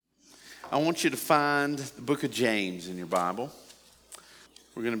I want you to find the book of James in your Bible.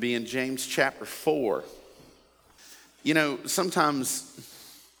 We're going to be in James chapter 4. You know, sometimes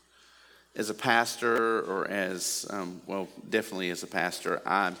as a pastor or as, definitely as a pastor,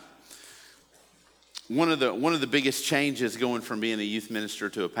 one of the biggest changes going from being a youth minister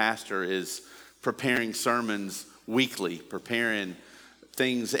to a pastor is preparing sermons weekly, preparing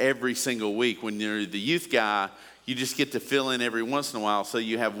things every single week. When you're the youth guy, you just get to fill in every once in a while, so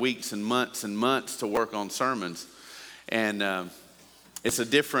you have weeks and months to work on sermons. And it's a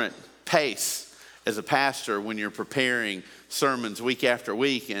different pace as a pastor when you're preparing sermons week after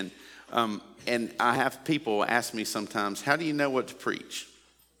week. And I have people ask me sometimes, how do you know what to preach?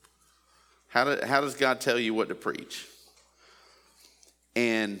 How does God tell you what to preach?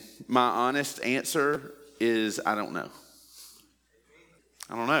 And my honest answer is, I don't know.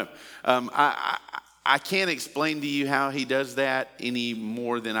 I don't know. I can't explain to you how he does that any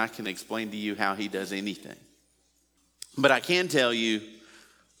more than I can explain to you how he does anything. But I can tell you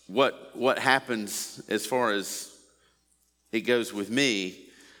what happens as far as it goes with me.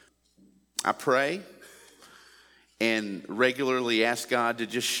 I pray and regularly ask God to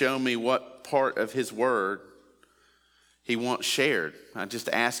just show me what part of his word he wants shared. I just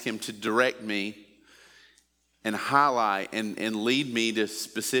ask him to direct me and highlight and lead me to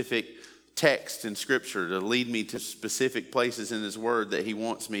specific text in scripture, to lead me to specific places in his word that he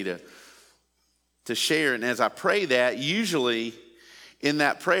wants me to share. And as I pray that, usually in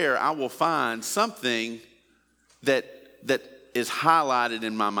that prayer, I will find something that is highlighted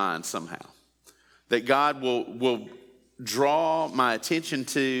in my mind somehow, that God will draw my attention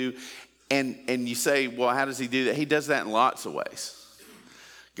to. And you say, well, how does he do that? He does that in lots of ways.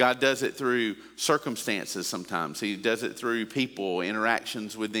 God does it through circumstances sometimes. He does it through people,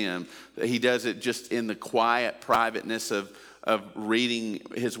 interactions with them. He does it just in the quiet privateness of reading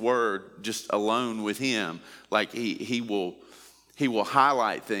his word just alone with him. Like he will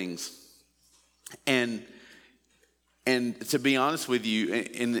highlight things. And to be honest with you,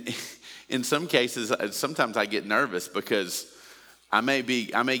 in some cases, sometimes I get nervous because I may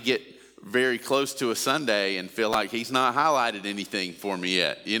get very close to a Sunday and feel like he's not highlighted anything for me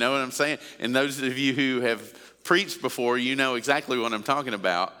yet. You know what I'm saying? And those of you who have preached before, you know exactly what I'm talking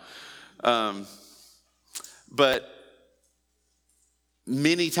about. But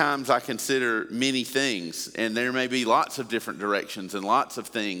many times I consider many things, and there may be lots of different directions and lots of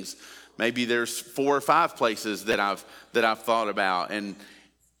things. Maybe there's 4 or 5 places that I've thought about,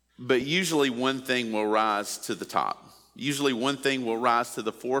 but usually one thing will rise to the top. Usually one thing will rise to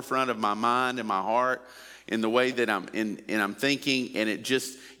the forefront of my mind and my heart in the way that I'm thinking, and it's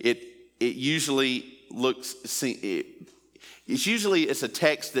a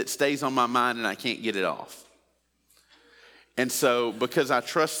text that stays on my mind and I can't get it off. And so because I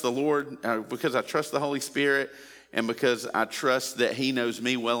trust the Lord, because I trust the Holy Spirit, and because I trust that he knows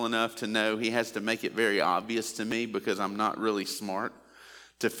me well enough to know he has to make it very obvious to me, because I'm not really smart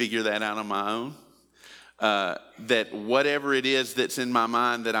to figure that out on my own. That whatever it is that's in my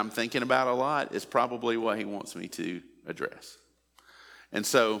mind that I'm thinking about a lot is probably what he wants me to address. And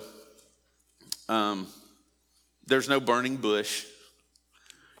so there's no burning bush,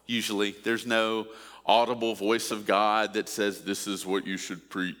 usually. There's no audible voice of God that says, this is what you should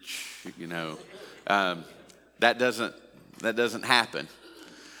preach, you know. That doesn't happen.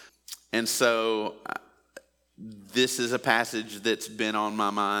 And so this is a passage that's been on my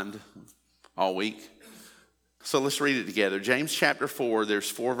mind all week. So let's read it together. James chapter 4, there's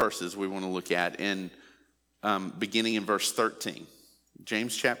 4 verses we want to look at, beginning in verse 13.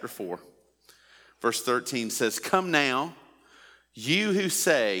 James chapter 4, verse 13 says, "Come now, you who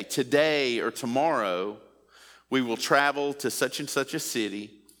say, today or tomorrow we will travel to such and such a city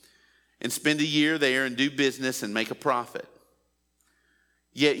and spend a year there and do business and make a profit.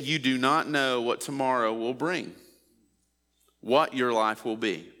 Yet you do not know what tomorrow will bring, what your life will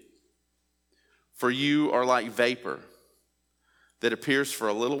be. For you are like vapor that appears for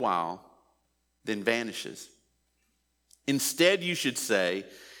a little while, then vanishes. Instead, you should say,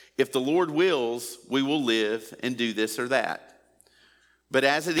 if the Lord wills, we will live and do this or that. But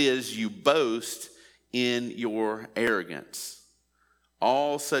as it is, you boast in your arrogance.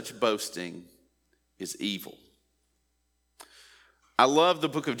 All such boasting is evil." I love the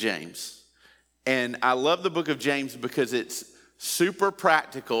book of James. And I love the book of James because it's super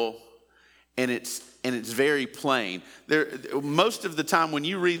practical. And it's very plain. Most of the time when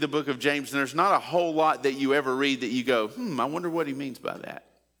you read the book of James, there's not a whole lot that you ever read that you go, I wonder what he means by that.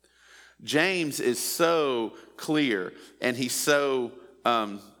 James is so clear, and he's so,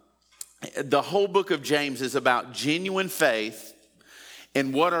 the whole book of James is about genuine faith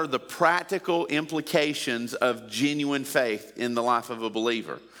And what are the practical implications of genuine faith in the life of a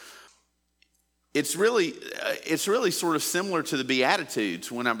believer? It's really sort of similar to the Beatitudes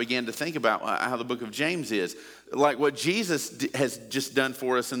when I began to think about how the book of James is. Like what Jesus has just done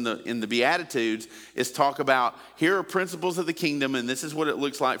for us in the Beatitudes is talk about, here are principles of the kingdom, and this is what it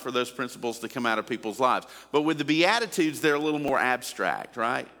looks like for those principles to come out of people's lives. But with the Beatitudes, they're a little more abstract,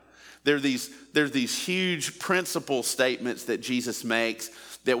 right? There's these huge principle statements that Jesus makes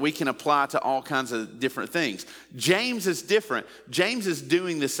that we can apply to all kinds of different things. James is different. James is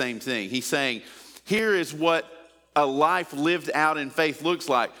doing the same thing. He's saying, here is what a life lived out in faith looks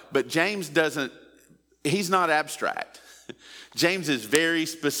like. But James he's not abstract. James is very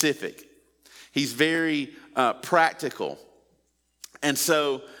specific. He's very practical. And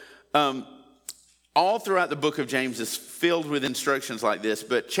so all throughout the book of James is filled with instructions like this.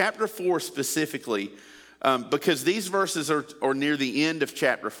 But chapter 4 specifically, because these verses are near the end of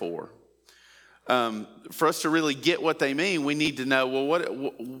chapter 4. For us to really get what they mean, we need to know,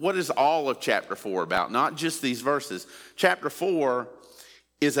 well, what is all of chapter 4 about? Not just these verses. Chapter 4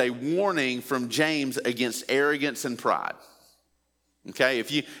 is a warning from James against arrogance and pride. Okay,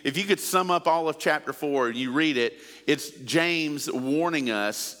 if you could sum up all of chapter 4 and you read it, it's James warning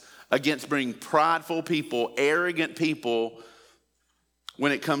us against being prideful people, arrogant people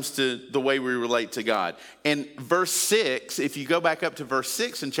when it comes to the way we relate to God. And verse 6, if you go back up to verse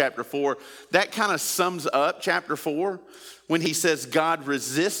 6 in chapter 4, that kind of sums up chapter 4 when he says, God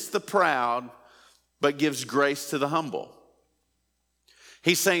resists the proud, but gives grace to the humble.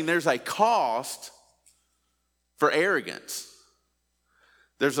 He's saying there's a cost for arrogance.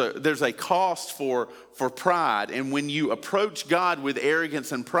 There's a cost for pride. And when you approach God with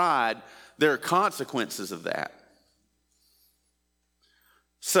arrogance and pride, there are consequences of that.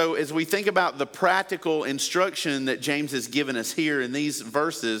 So as we think about the practical instruction that James has given us here in these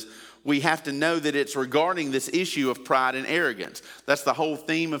verses, we have to know that it's regarding this issue of pride and arrogance. That's the whole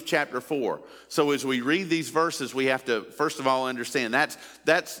theme of chapter 4. So as we read these verses, we have to, first of all, understand that's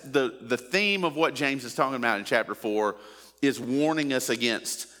the theme of what James is talking about in chapter 4 is warning us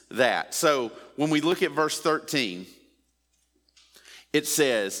against that. So when we look at verse 13, it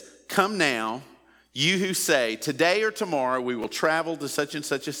says, come now, you who say, today or tomorrow we will travel to such and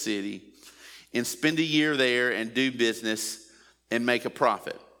such a city and spend a year there and do business and make a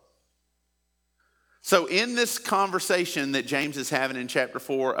profit. So in this conversation that James is having in chapter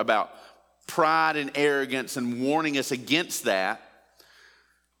 4 about pride and arrogance and warning us against that,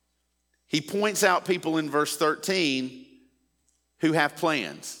 he points out people in verse 13 who have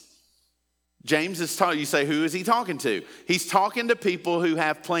plans. James is talking, you say, who is he talking to? He's talking to people who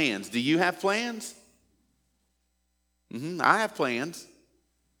have plans. Do you have plans? I have plans.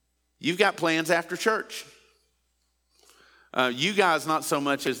 You've got plans after church. You guys, not so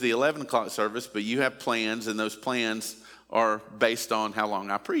much as the 11 o'clock service, but you have plans, and those plans are based on how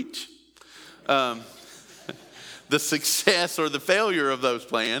long I preach. The success or the failure of those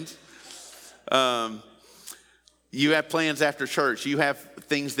plans. You have plans after church. You have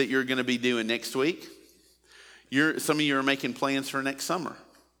things that you're going to be doing next week. Some of you are making plans for next summer,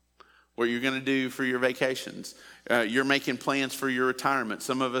 what you're going to do for your vacations. You're making plans for your retirement.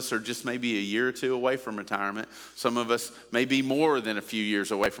 Some of us are just maybe a year or two away from retirement. Some of us may be more than a few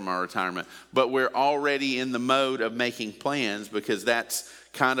years away from our retirement. But we're already in the mode of making plans because that's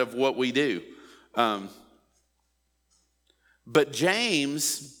kind of what we do. But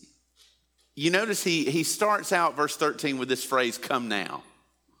James, you notice he starts out verse 13 with this phrase, come now.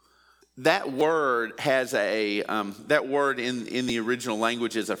 That word has that word in the original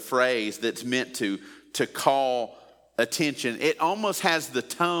language is a phrase that's meant to call attention. It almost has the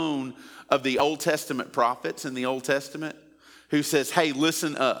tone of the Old Testament prophets in the Old Testament who says, hey,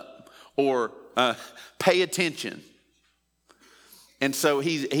 listen up, or pay attention. And so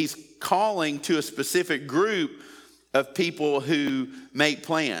he's calling to a specific group of people who make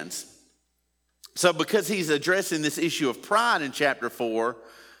plans. So because he's addressing this issue of pride in chapter 4,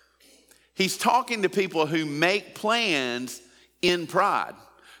 he's talking to people who make plans in pride,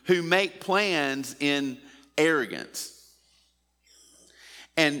 who make plans in arrogance.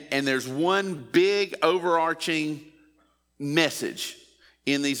 And there's one big overarching message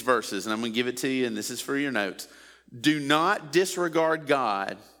in these verses, and I'm going to give it to you, and this is for your notes. Do not disregard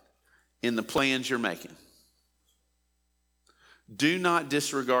God in the plans you're making. Do not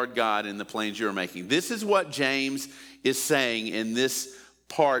disregard God in the plans you're making. This is what James is saying in this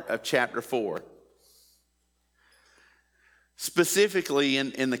part of chapter 4. Specifically,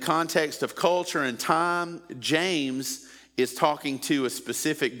 in the context of culture and time, James is talking to a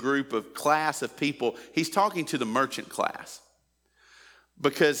specific group of class of people. He's talking to the merchant class.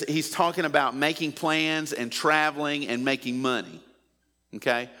 because he's talking about making plans and traveling and making money.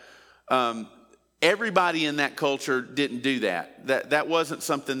 Okay? Everybody in that culture didn't do that. That wasn't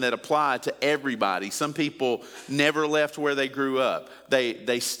something that applied to everybody. Some people never left where they grew up.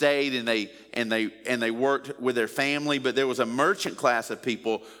 They stayed and they worked with their family, but there was a merchant class of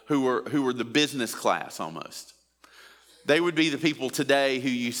people who were the business class almost. They would be the people today who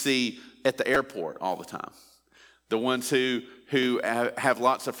you see at the airport all the time. The ones who have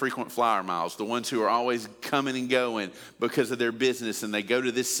lots of frequent flyer miles, the ones who are always coming and going because of their business, and they go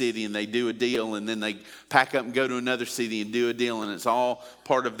to this city and they do a deal, and then they pack up and go to another city and do a deal, and it's all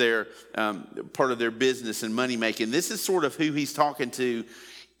part of their business and money making. This is sort of who he's talking to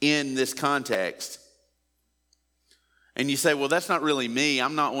in this context. And you say, well, that's not really me.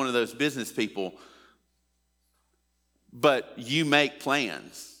 I'm not one of those business people. But you make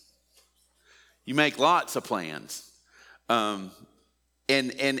plans. You make lots of plans. And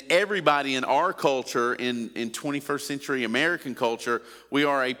everybody in our culture, in 21st century American culture, we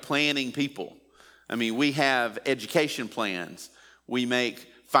are a planning people. I mean, we have education plans. We make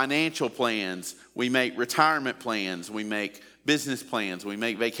financial plans. We make retirement plans. We make business plans. We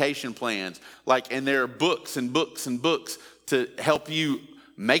make vacation plans. And there are books and books and books to help you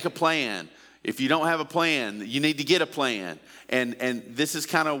make a plan. If you don't have a plan, you need to get a plan. And this is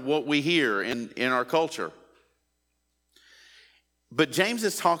kind of what we hear in our culture. But James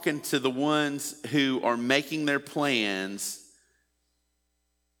is talking to the ones who are making their plans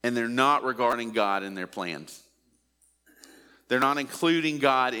and they're not regarding God in their plans. They're not including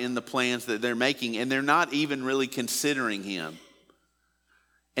God in the plans that they're making, and they're not even really considering him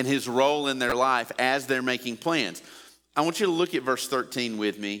and his role in their life as they're making plans. I want you to look at verse 13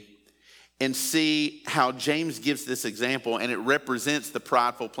 with me and see how James gives this example, and it represents the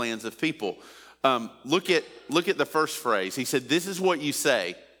prideful plans of people. Look at the first phrase. He said, this is what you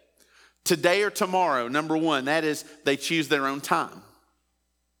say. Today or tomorrow, number one, that is, they choose their own time.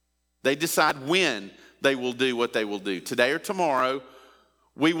 They decide when they will do what they will do. Today or tomorrow,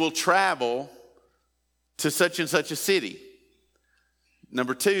 we will travel to such and such a city.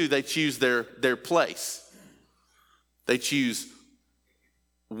 Number two, they choose their place. They choose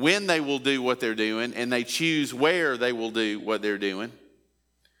when they will do what they're doing, and they choose where they will do what they're doing.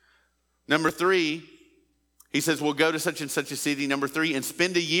 Number three, he says, we'll go to such and such a city. Number three, and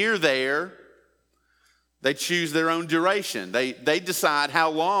spend a year there. They choose their own duration. They decide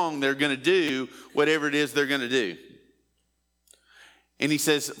how long they're going to do whatever it is they're going to do. And he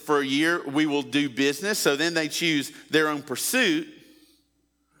says, for a year, we will do business. So then they choose their own pursuit.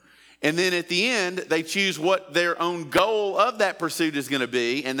 And then at the end, they choose what their own goal of that pursuit is going to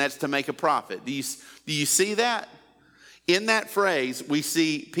be, and that's to make a profit. Do you see that? In that phrase, we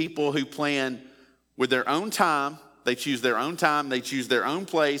see people who plan with their own time. They choose their own time. They choose their own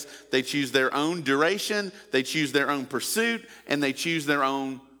place. They choose their own duration. They choose their own pursuit, and they choose their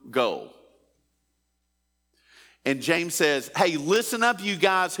own goal. And James says, hey, listen up, you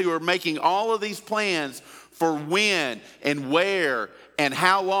guys who are making all of these plans for when and where and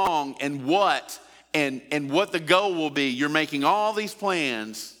how long and what the goal will be. You're making all these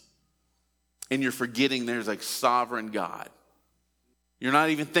plans, and you're forgetting there's a sovereign God. You're not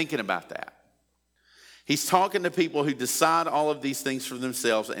even thinking about that. He's talking to people who decide all of these things for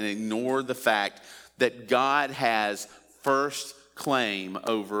themselves and ignore the fact that God has first claim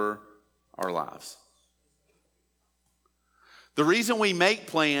over our lives. The reason we make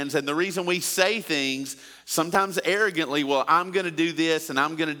plans and the reason we say things sometimes arrogantly, well, I'm going to do this and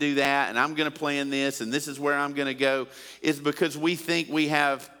I'm going to do that and I'm going to plan this and this is where I'm going to go, is because we think we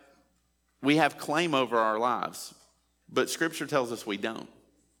have claim over our lives. But Scripture tells us we don't.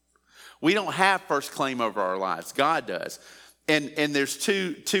 We don't have first claim over our lives. God does. And there's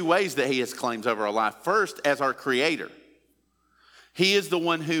two ways that he has claims over our life. First, as our creator. He is the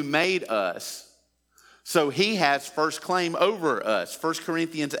one who made us. So he has first claim over us. 1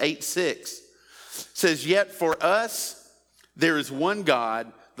 Corinthians 8:6 says, yet for us there is one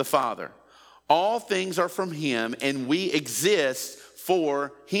God, the Father. All things are from him, and we exist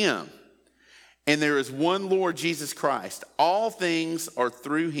for him. And there is one Lord Jesus Christ. All things are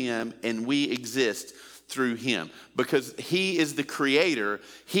through him, and we exist through him. Because he is the creator,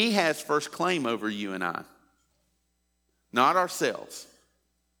 he has first claim over you and I, not ourselves.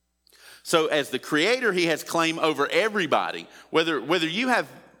 So as the creator, he has claim over everybody, whether you have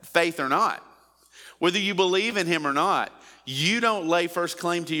faith or not, whether you believe in him or not. You don't lay first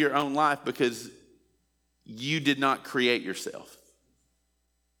claim to your own life because you did not create yourself.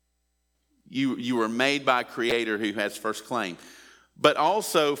 You were made by a creator who has first claim. But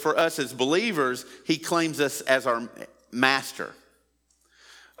also for us as believers, he claims us as our master.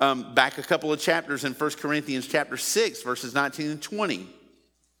 back a couple of chapters in 1 Corinthians chapter 6, verses 19 and 20.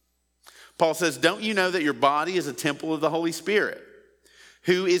 Paul says, don't you know that your body is a temple of the Holy Spirit,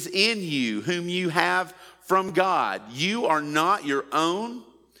 who is in you, whom you have from God? You are not your own,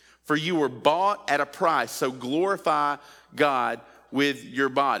 for you were bought at a price. So glorify God with your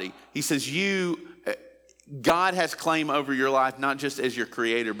body. He says, God has claim over your life, not just as your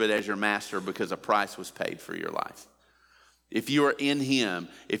creator, but as your master, because a price was paid for your life. If you are in him,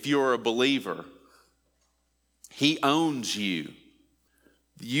 if you are a believer, he owns you.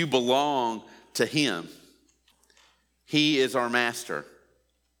 You belong to him. He is our master.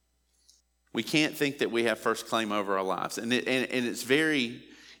 We can't think that we have first claim over our lives. And it's very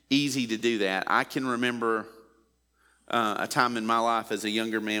easy to do that. I can remember a time in my life as a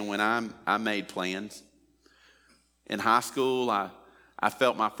younger man when I made plans. In high school, I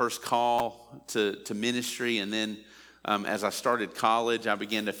felt my first call to ministry. And then as I started college, I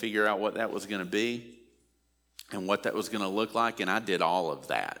began to figure out what that was going to be and what that was going to look like. And I did all of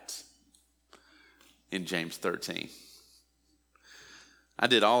that in James 13. I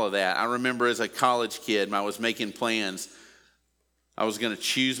did all of that. I remember as a college kid, I was making plans. I was going to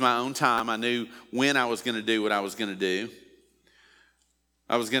choose my own time. I knew when I was going to do what I was going to do.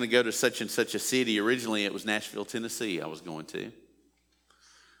 I was going to go to such and such a city. Originally, it was Nashville, Tennessee I was going to.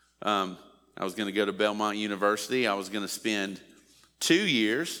 I was going to go to Belmont University. I was going to spend 2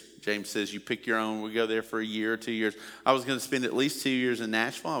 years. James says you pick your own. We go there for a year or 2 years. I was going to spend at least 2 years in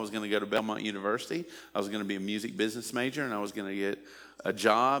Nashville. I was going to go to Belmont University. I was going to be a music business major, and I was going to get a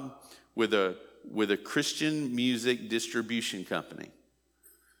job with a Christian music distribution company.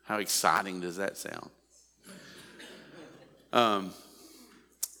 How exciting does that sound?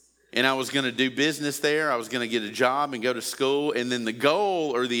 And I was going to do business there. I was going to get a job and go to school. And then the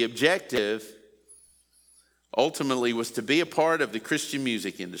goal or the objective ultimately was to be a part of the Christian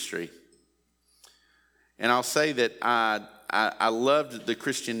music industry. And I'll say that I loved the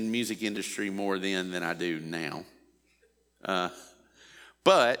Christian music industry more then than I do now.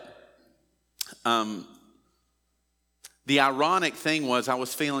 But the ironic thing was I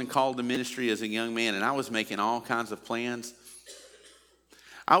was feeling called to ministry as a young man, and I was making all kinds of plans.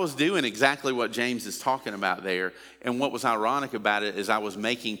 I was doing exactly what James is talking about there. And what was ironic about it is I was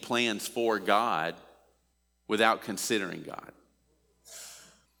making plans for God without considering God.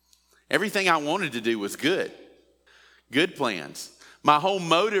 Everything I wanted to do was good plans. My whole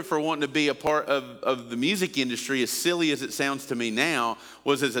motive for wanting to be a part of the music industry, as silly as it sounds to me now,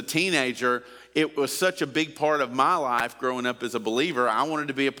 was as a teenager. It was such a big part of my life growing up as a believer. I wanted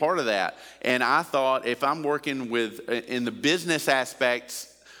to be a part of that. And I thought if I'm working in the business aspects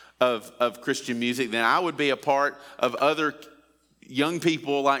of Christian music, then I would be a part of other young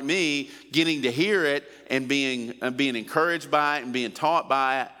people like me getting to hear it and being encouraged by it and being taught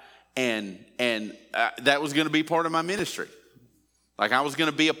by it. And that was going to be part of my ministry. Like I was going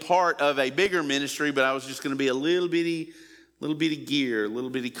to be a part of a bigger ministry, but I was just going to be a little bitty gear, a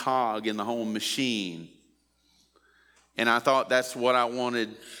little bitty cog in the whole machine. And I thought that's what I wanted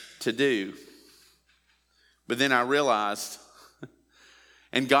to do. But then I realized,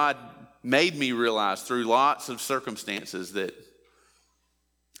 and God made me realize through lots of circumstances that,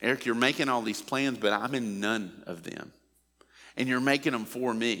 Eric, you're making all these plans, but I'm in none of them. And you're making them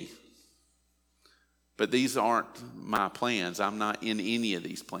for me. But these aren't my plans. I'm not in any of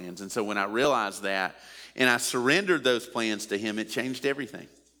these plans. And so when I realized that and I surrendered those plans to him, it changed everything.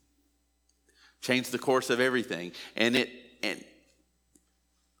 Changed the course of everything. And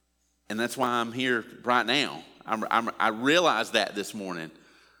that's why I'm here right now. I realized that this morning.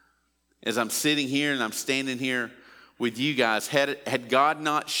 As I'm sitting here and I'm standing here with you guys, had God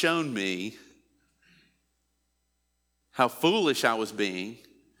not shown me how foolish I was being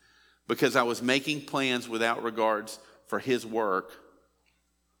because I was making plans without regards for his work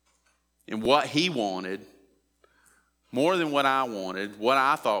and what he wanted, more than what I wanted, what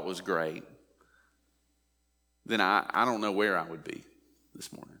I thought was great, then I don't know where I would be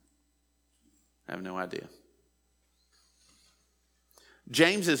this morning. I have no idea.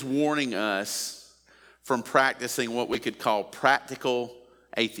 James is warning us from practicing what we could call practical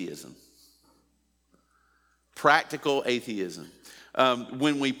atheism. Practical atheism.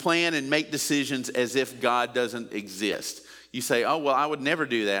 When we plan and make decisions as if God doesn't exist. You say, oh, well, I would never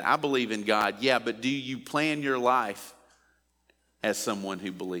do that. I believe in God. Yeah, but do you plan your life as someone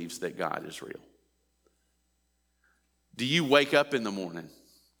who believes that God is real? Do you wake up in the morning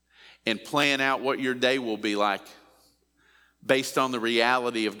and plan out what your day will be like based on the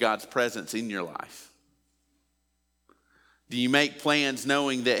reality of God's presence in your life? Do you make plans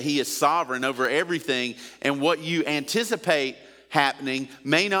knowing that he is sovereign over everything and what you anticipate happening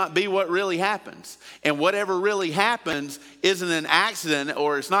may not be what really happens. And whatever really happens isn't an accident,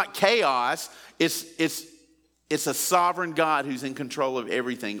 or it's not chaos. It's a sovereign God who's in control of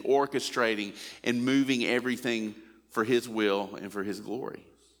everything, orchestrating and moving everything for his will and for his glory.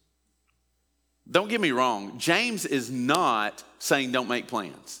 Don't get me wrong. James is not saying don't make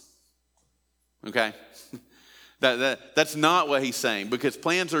plans. Okay? That's not what he's saying, because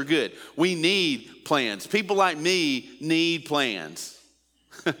plans are good. We need plans. People like me need plans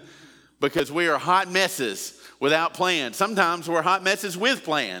because we are hot messes without plans. Sometimes we're hot messes with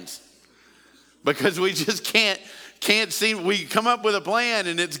plans because we just can't see. We come up with a plan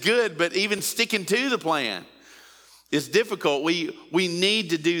and it's good, but even sticking to the plan is difficult. We need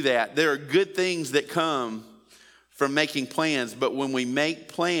to do that. There are good things that come from making plans, but when we make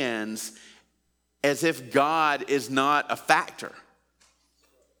plans as if God is not a factor,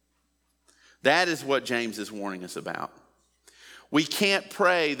 that is what James is warning us about. We can't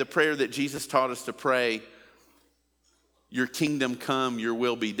pray the prayer that Jesus taught us to pray, your kingdom come, your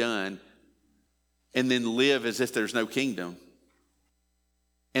will be done, and then live as if there's no kingdom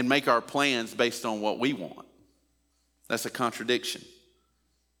and make our plans based on what we want. That's a contradiction.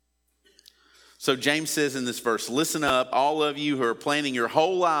 So James says in this verse, listen up, all of you who are planning your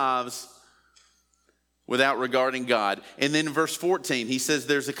whole lives without regarding God. And then in verse 14, he says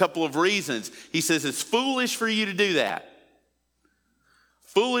there's a couple of reasons. He says it's foolish for you to do that.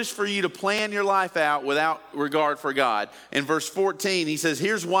 Foolish for you to plan your life out without regard for God. In verse 14, he says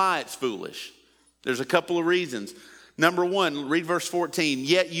here's why it's foolish. There's a couple of reasons. Number one, read verse 14.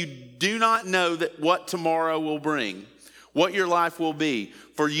 Yet you do not know that what tomorrow will bring, what your life will be.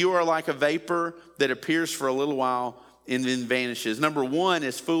 For you are like a vapor that appears for a little while and then vanishes. Number one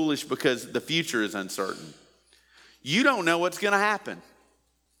is foolish because the future is uncertain. You don't know what's going to happen.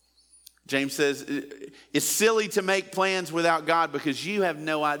 James says it's silly to make plans without God because you have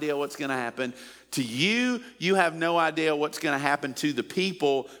no idea what's going to happen to you. You have no idea what's going to happen to the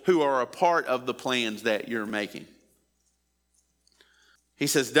people who are a part of the plans that you're making. He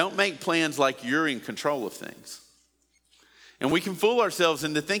says, don't make plans like you're in control of things. And we can fool ourselves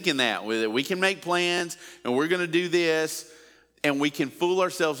into thinking that. We can make plans and we're going to do this. And we can fool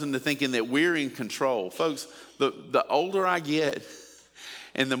ourselves into thinking that we're in control. Folks, the older I get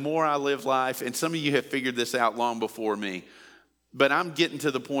and the more I live life, and some of you have figured this out long before me, but I'm getting to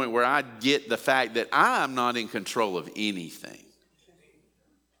the point where I get the fact that I'm not in control of anything.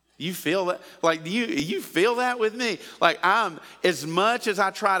 You feel that? Like, you feel that with me? Like, as much as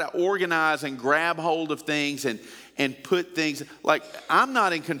I try to organize and grab hold of things and put things, like, I'm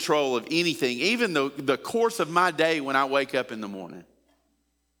not in control of anything, even the course of my day when I wake up in the morning.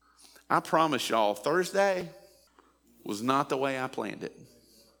 I promise y'all, Thursday was not the way I planned it.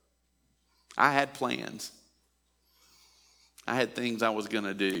 I had plans. I had things I was going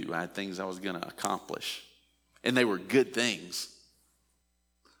to do. I had things I was going to accomplish. And they were good things.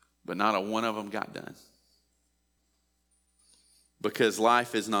 But not a one of them got done. Because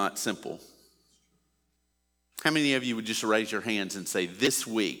life is not simple. How many of you would just raise your hands and say, this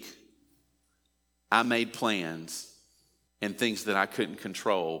week, I made plans and things that I couldn't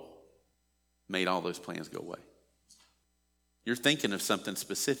control made all those plans go away? You're thinking of something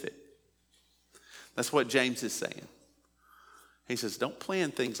specific. That's what James is saying. He says, don't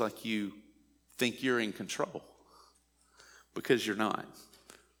plan things like you think you're in control, because you're not.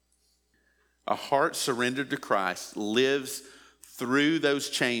 A heart surrendered to Christ lives through those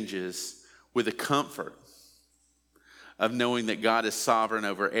changes with the comfort of knowing that God is sovereign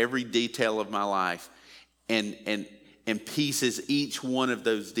over every detail of my life and pieces each one of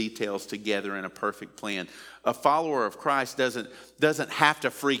those details together in a perfect plan. A follower of Christ doesn't have to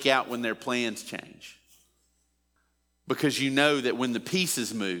freak out when their plans change, because you know that when the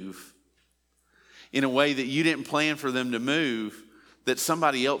pieces move in a way that you didn't plan for them to move, that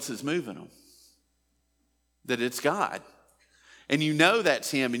somebody else is moving them. That it's God. And you know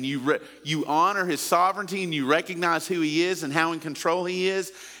that's him, and you honor his sovereignty, and you recognize who he is and how in control he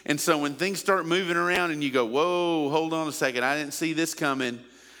is. And so when things start moving around and you go, whoa, hold on a second, I didn't see this coming.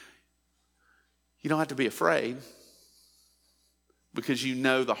 You don't have to be afraid, because you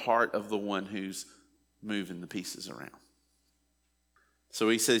know the heart of the one who's moving the pieces around. So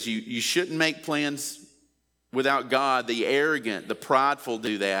he says you shouldn't make plans without God. The arrogant, the prideful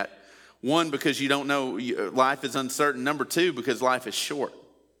do that. One, because you don't know, life is uncertain. Number two, because life is short.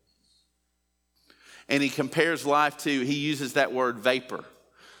 And he compares life to, he uses that word vapor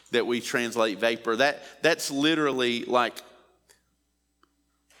that we translate vapor. That's literally like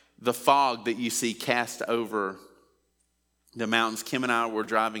the fog that you see cast over the mountains. Kim and I were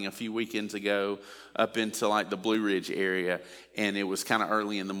driving a few weekends ago up into like the Blue Ridge area, and it was kind of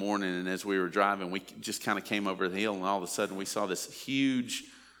early in the morning, and as we were driving, we just kind of came over the hill, and all of a sudden we saw this huge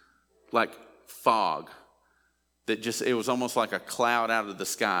like fog that just, it was almost like a cloud out of the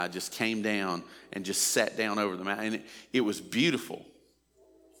sky just came down and just sat down over the mountain, and it was beautiful.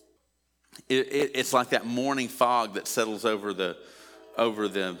 It's like that morning fog that settles over the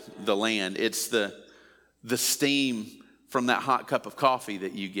land. It's the steam from that hot cup of coffee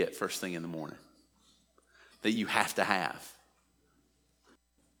that you get first thing in the morning, that you have to have.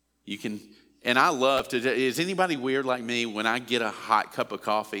 You can, and I love to, is anybody weird like me when I get a hot cup of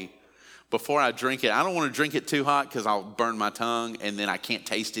coffee, before I drink it, I don't want to drink it too hot because I'll burn my tongue and then I can't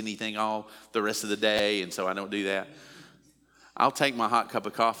taste anything all the rest of the day, and so I don't do that. I'll take my hot cup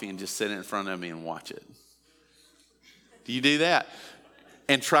of coffee and just sit in front of me and watch it. Do you do that?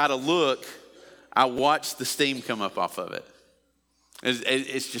 And try to look. I watch the steam come up off of it.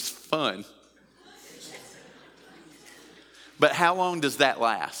 It's just fun. But how long does that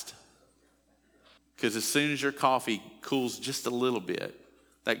last? Because as soon as your coffee cools just a little bit,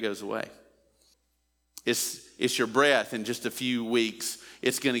 that goes away. It's your breath. In just a few weeks,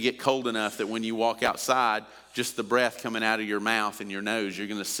 it's going to get cold enough that when you walk outside, just the breath coming out of your mouth and your nose, you're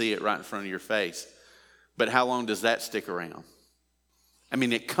going to see it right in front of your face. But how long does that stick around? I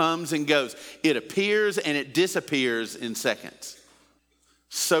mean, it comes and goes. It appears and it disappears in seconds.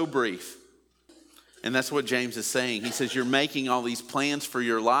 So brief. And that's what James is saying. He says, you're making all these plans for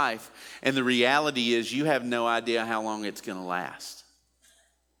your life, and the reality is you have no idea how long it's going to last.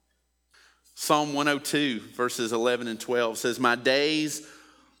 Psalm 102, verses 11 and 12 says, my days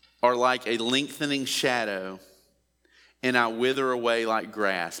are like a lengthening shadow, and I wither away like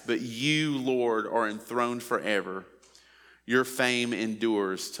grass. But you, Lord, are enthroned forever. Your fame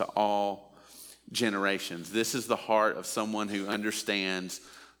endures to all generations. This is the heart of someone who understands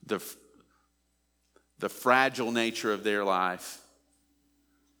the fragile nature of their life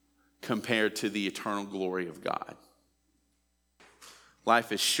compared to the eternal glory of God.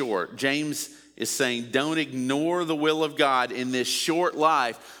 Life is short. James is saying, don't ignore the will of God in this short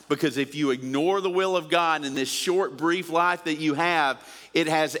life, because if you ignore the will of God in this short, brief life that you have, it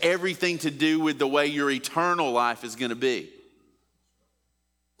has everything to do with the way your eternal life is going to be.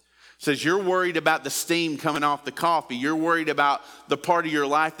 It says you're worried about the steam coming off the coffee. You're worried about the part of your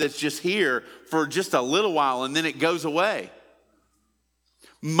life that's just here for just a little while and then it goes away.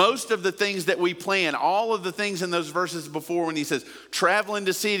 Most of the things that we plan, all of the things in those verses before when he says traveling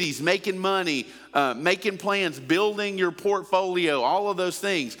to cities, making money, making plans, building your portfolio, all of those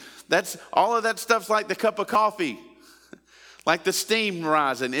things. All of that stuff's like the cup of coffee, like the steam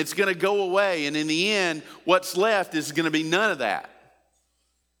rising. It's going to go away, and in the end, what's left is going to be none of that.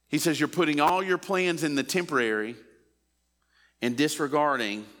 He says you're putting all your plans in the temporary and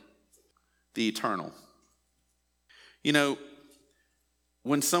disregarding the eternal. You know,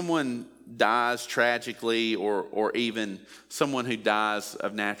 when someone dies tragically, or even someone who dies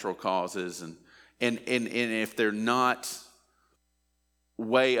of natural causes, and if they're not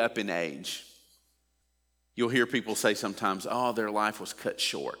way up in age, you'll hear people say sometimes, oh, their life was cut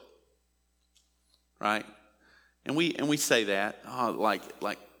short. Right? And we say that, oh, like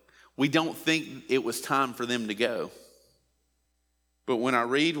we don't think it was time for them to go. But when I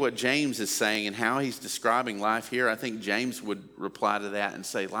read what James is saying and how he's describing life here, I think James would reply to that and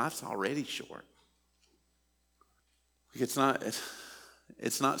say, life's already short. It's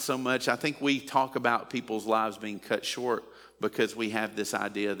not so much, I think we talk about people's lives being cut short because we have this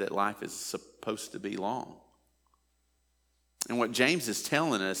idea that life is supposed to be long. And what James is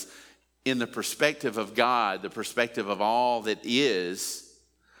telling us, in the perspective of God, the perspective of all that is,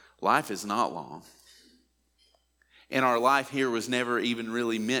 life is not long. And our life here was never even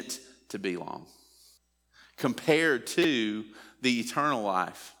really meant to be long compared to the eternal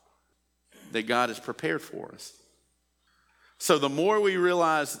life that God has prepared for us. So the more we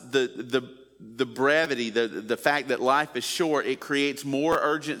realize the brevity, the fact that life is short, it creates more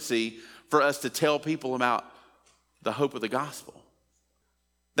urgency for us to tell people about the hope of the gospel.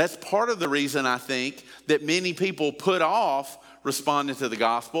 That's part of the reason I think that many people put off responding to the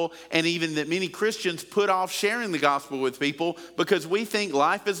gospel, and even that many Christians put off sharing the gospel with people, because we think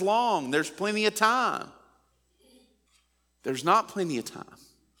life is long. There's plenty of time. There's not plenty of time.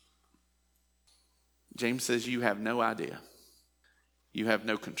 James says you have no idea. You have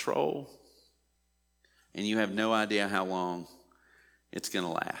no control, and you have no idea how long it's going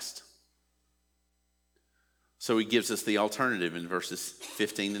to last. So he gives us the alternative in verses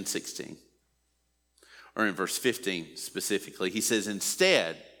 15 and 16. Or in verse 15 specifically. He says,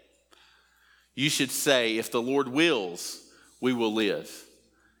 instead, you should say, if the Lord wills, we will live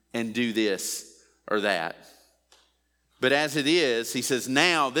and do this or that. But as it is, he says,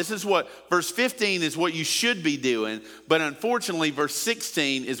 now, this is what, verse 15 is what you should be doing, but unfortunately, verse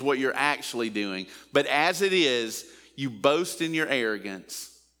 16 is what you're actually doing. But as it is, you boast in your arrogance,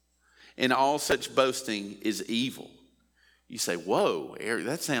 and all such boasting is evil. You say, whoa,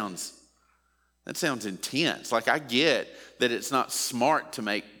 that sounds intense. Like, I get that it's not smart to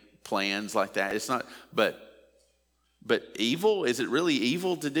make plans like that. It's not, but evil? Is it really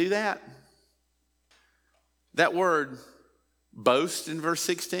evil to do that? That word boast in verse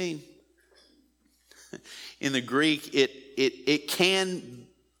 16, in the Greek, it can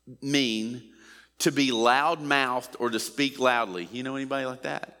mean to be loud-mouthed or to speak loudly. You know anybody like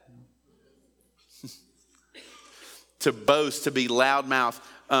that? To boast, to be loud-mouthed.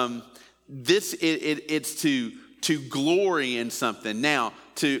 It's to glory in something. Now,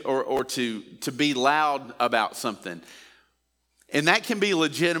 to be loud about something. And that can be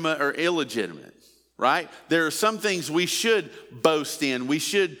legitimate or illegitimate, right? There are some things we should boast in, we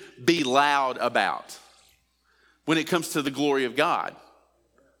should be loud about when it comes to the glory of God,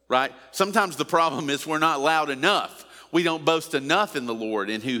 right? Sometimes the problem is we're not loud enough. We don't boast enough in the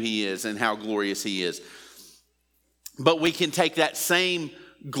Lord and who He is and how glorious He is. But we can take that same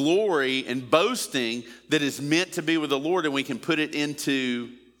glory and boasting that is meant to be with the Lord, and we can put it into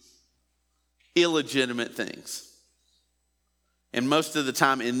illegitimate things. And most of the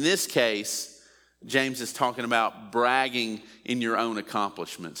time, in this case, James is talking about bragging in your own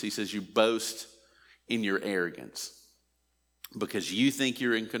accomplishments. He says you boast in your arrogance because you think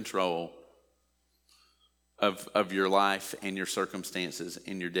you're in control of your life and your circumstances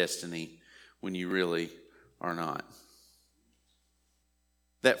and your destiny when you really are not.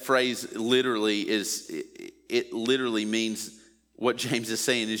 That phrase literally means, what James is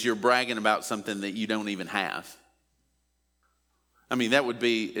saying is you're bragging about something that you don't even have. I mean, that would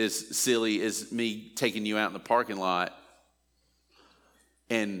be as silly as me taking you out in the parking lot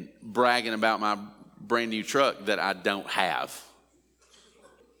and bragging about my brand new truck that I don't have.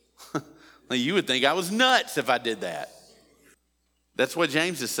 You would think I was nuts if I did that. That's what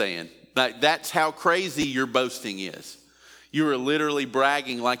James is saying. Like, that's how crazy your boasting is. You are literally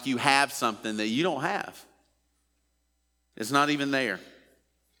bragging like you have something that you don't have. It's not even there.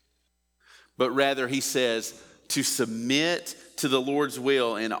 But rather, he says to submit to the Lord's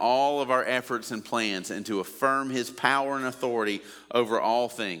will in all of our efforts and plans, and to affirm His power and authority over all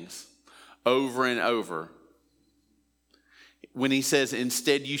things, over and over. When he says,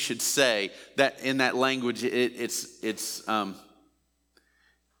 instead you should say, that in that language, it's an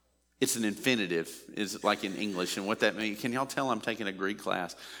infinitive, is like in English. And what that means, can y'all tell I'm taking a Greek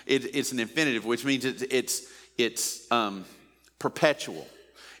class? It's an infinitive, which means it's perpetual.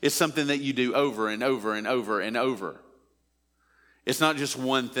 It's something that you do over and over and over and over. It's not just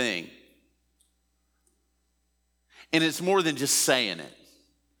one thing. And it's more than just saying it.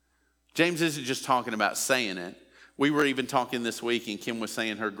 James isn't just talking about saying it. We were even talking this week, and Kim was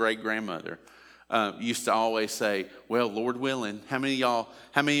saying her great-grandmother used to always say, well, Lord willing. How many of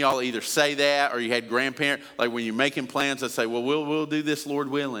y'all either say that, or you had grandparents, like when you're making plans, they say, well, we'll do this, Lord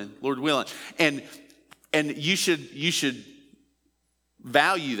willing, Lord willing. And you should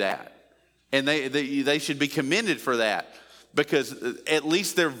value that. And they should be commended for that, because at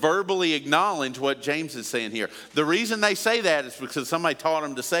least they're verbally acknowledge what James is saying here. The reason they say that is because somebody taught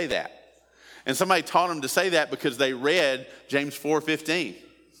them to say that. And somebody taught them to say that because they read James 4:15.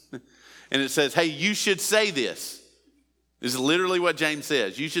 And it says, hey, you should say this. This is literally what James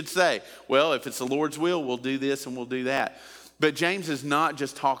says. You should say, well, if it's the Lord's will, we'll do this and we'll do that. But James is not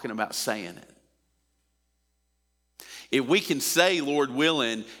just talking about saying it. If we can say, Lord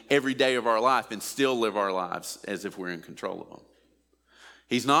willing, every day of our life and still live our lives as if we're in control of them.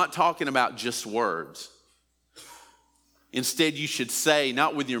 He's not talking about just words. Instead, you should say,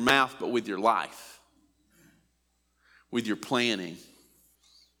 not with your mouth, but with your life, with your planning,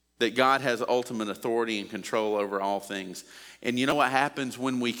 that God has ultimate authority and control over all things. And you know what happens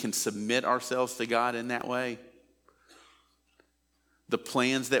when we can submit ourselves to God in that way? The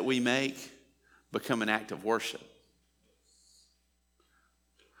plans that we make become an act of worship.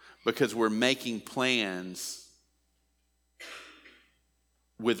 Because we're making plans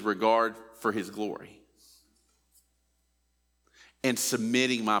with regard for His glory. And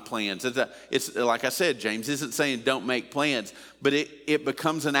submitting my plans. It's like I said, James isn't saying don't make plans, but it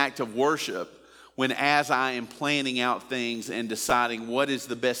becomes an act of worship when, as I am planning out things and deciding what is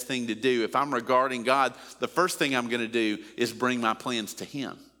the best thing to do, if I'm regarding God, the first thing I'm going to do is bring my plans to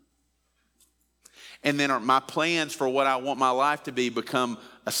Him. And then my plans for what I want my life to be become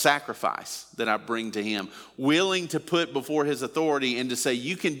a sacrifice that I bring to him, willing to put before his authority and to say,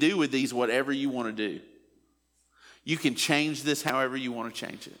 you can do with these whatever you want to do. You can change this however you want to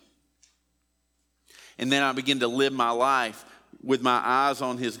change it. And then I begin to live my life with my eyes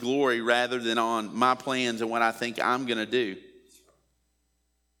on his glory rather than on my plans and what I think I'm going to do.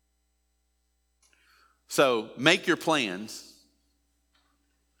 So make your plans.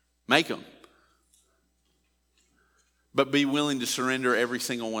 Make them. But be willing to surrender every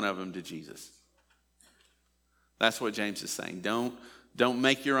single one of them to Jesus. That's what James is saying. Don't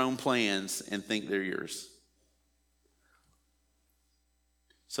make your own plans and think they're yours.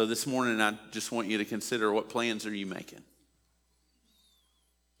 So this morning, I just want you to consider, what plans are you making?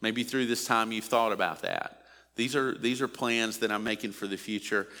 Maybe through this time you've thought about that. These are plans that I'm making for the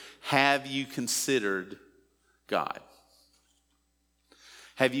future. Have you considered God?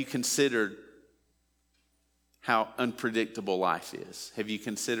 Have you considered how unpredictable life is? Have you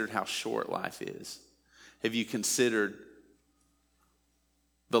considered how short life is? Have you considered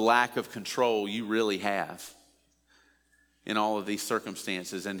the lack of control you really have in all of these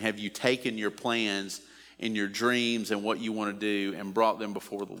circumstances? And have you taken your plans and your dreams and what you want to do and brought them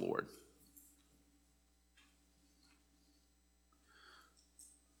before the Lord?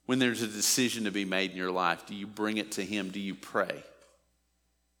 When there's a decision to be made in your life, do you bring it to him? Do you pray?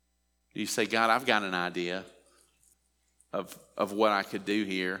 Do you say, God, I've got an idea of what I could do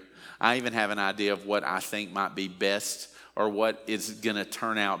here. I even have an idea of what I think might be best or what is going to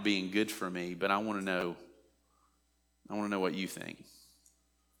turn out being good for me, but I want to know what you think.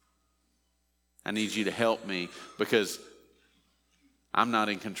 I need you to help me because I'm not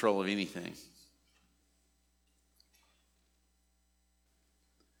in control of anything.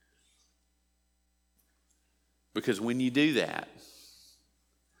 Because when you do that,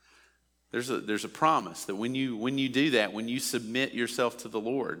 there's a promise that when you do that, when you submit yourself to the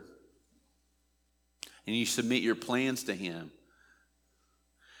Lord and you submit your plans to him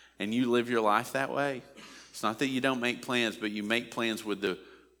and you live your life that way, it's not that you don't make plans, but you make plans with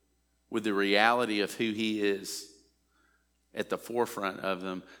the reality of who he is at the forefront of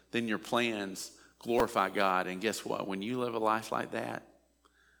them, then your plans glorify God. And guess what? When you live a life like that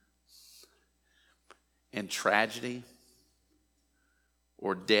and tragedy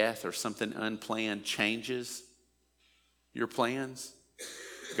or death or something unplanned changes your plans,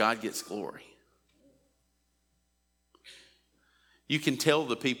 God gets glory. You can tell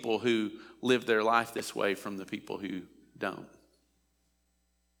the people who live their life this way from the people who don't.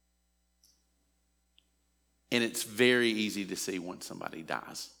 And it's very easy to see when somebody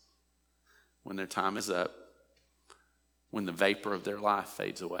dies, when their time is up, when the vapor of their life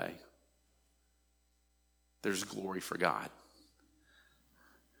fades away. There's glory for God.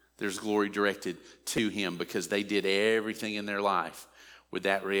 There's glory directed to him because they did everything in their life with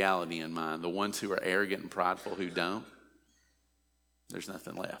that reality in mind. The ones who are arrogant and prideful who don't, there's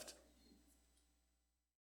nothing left.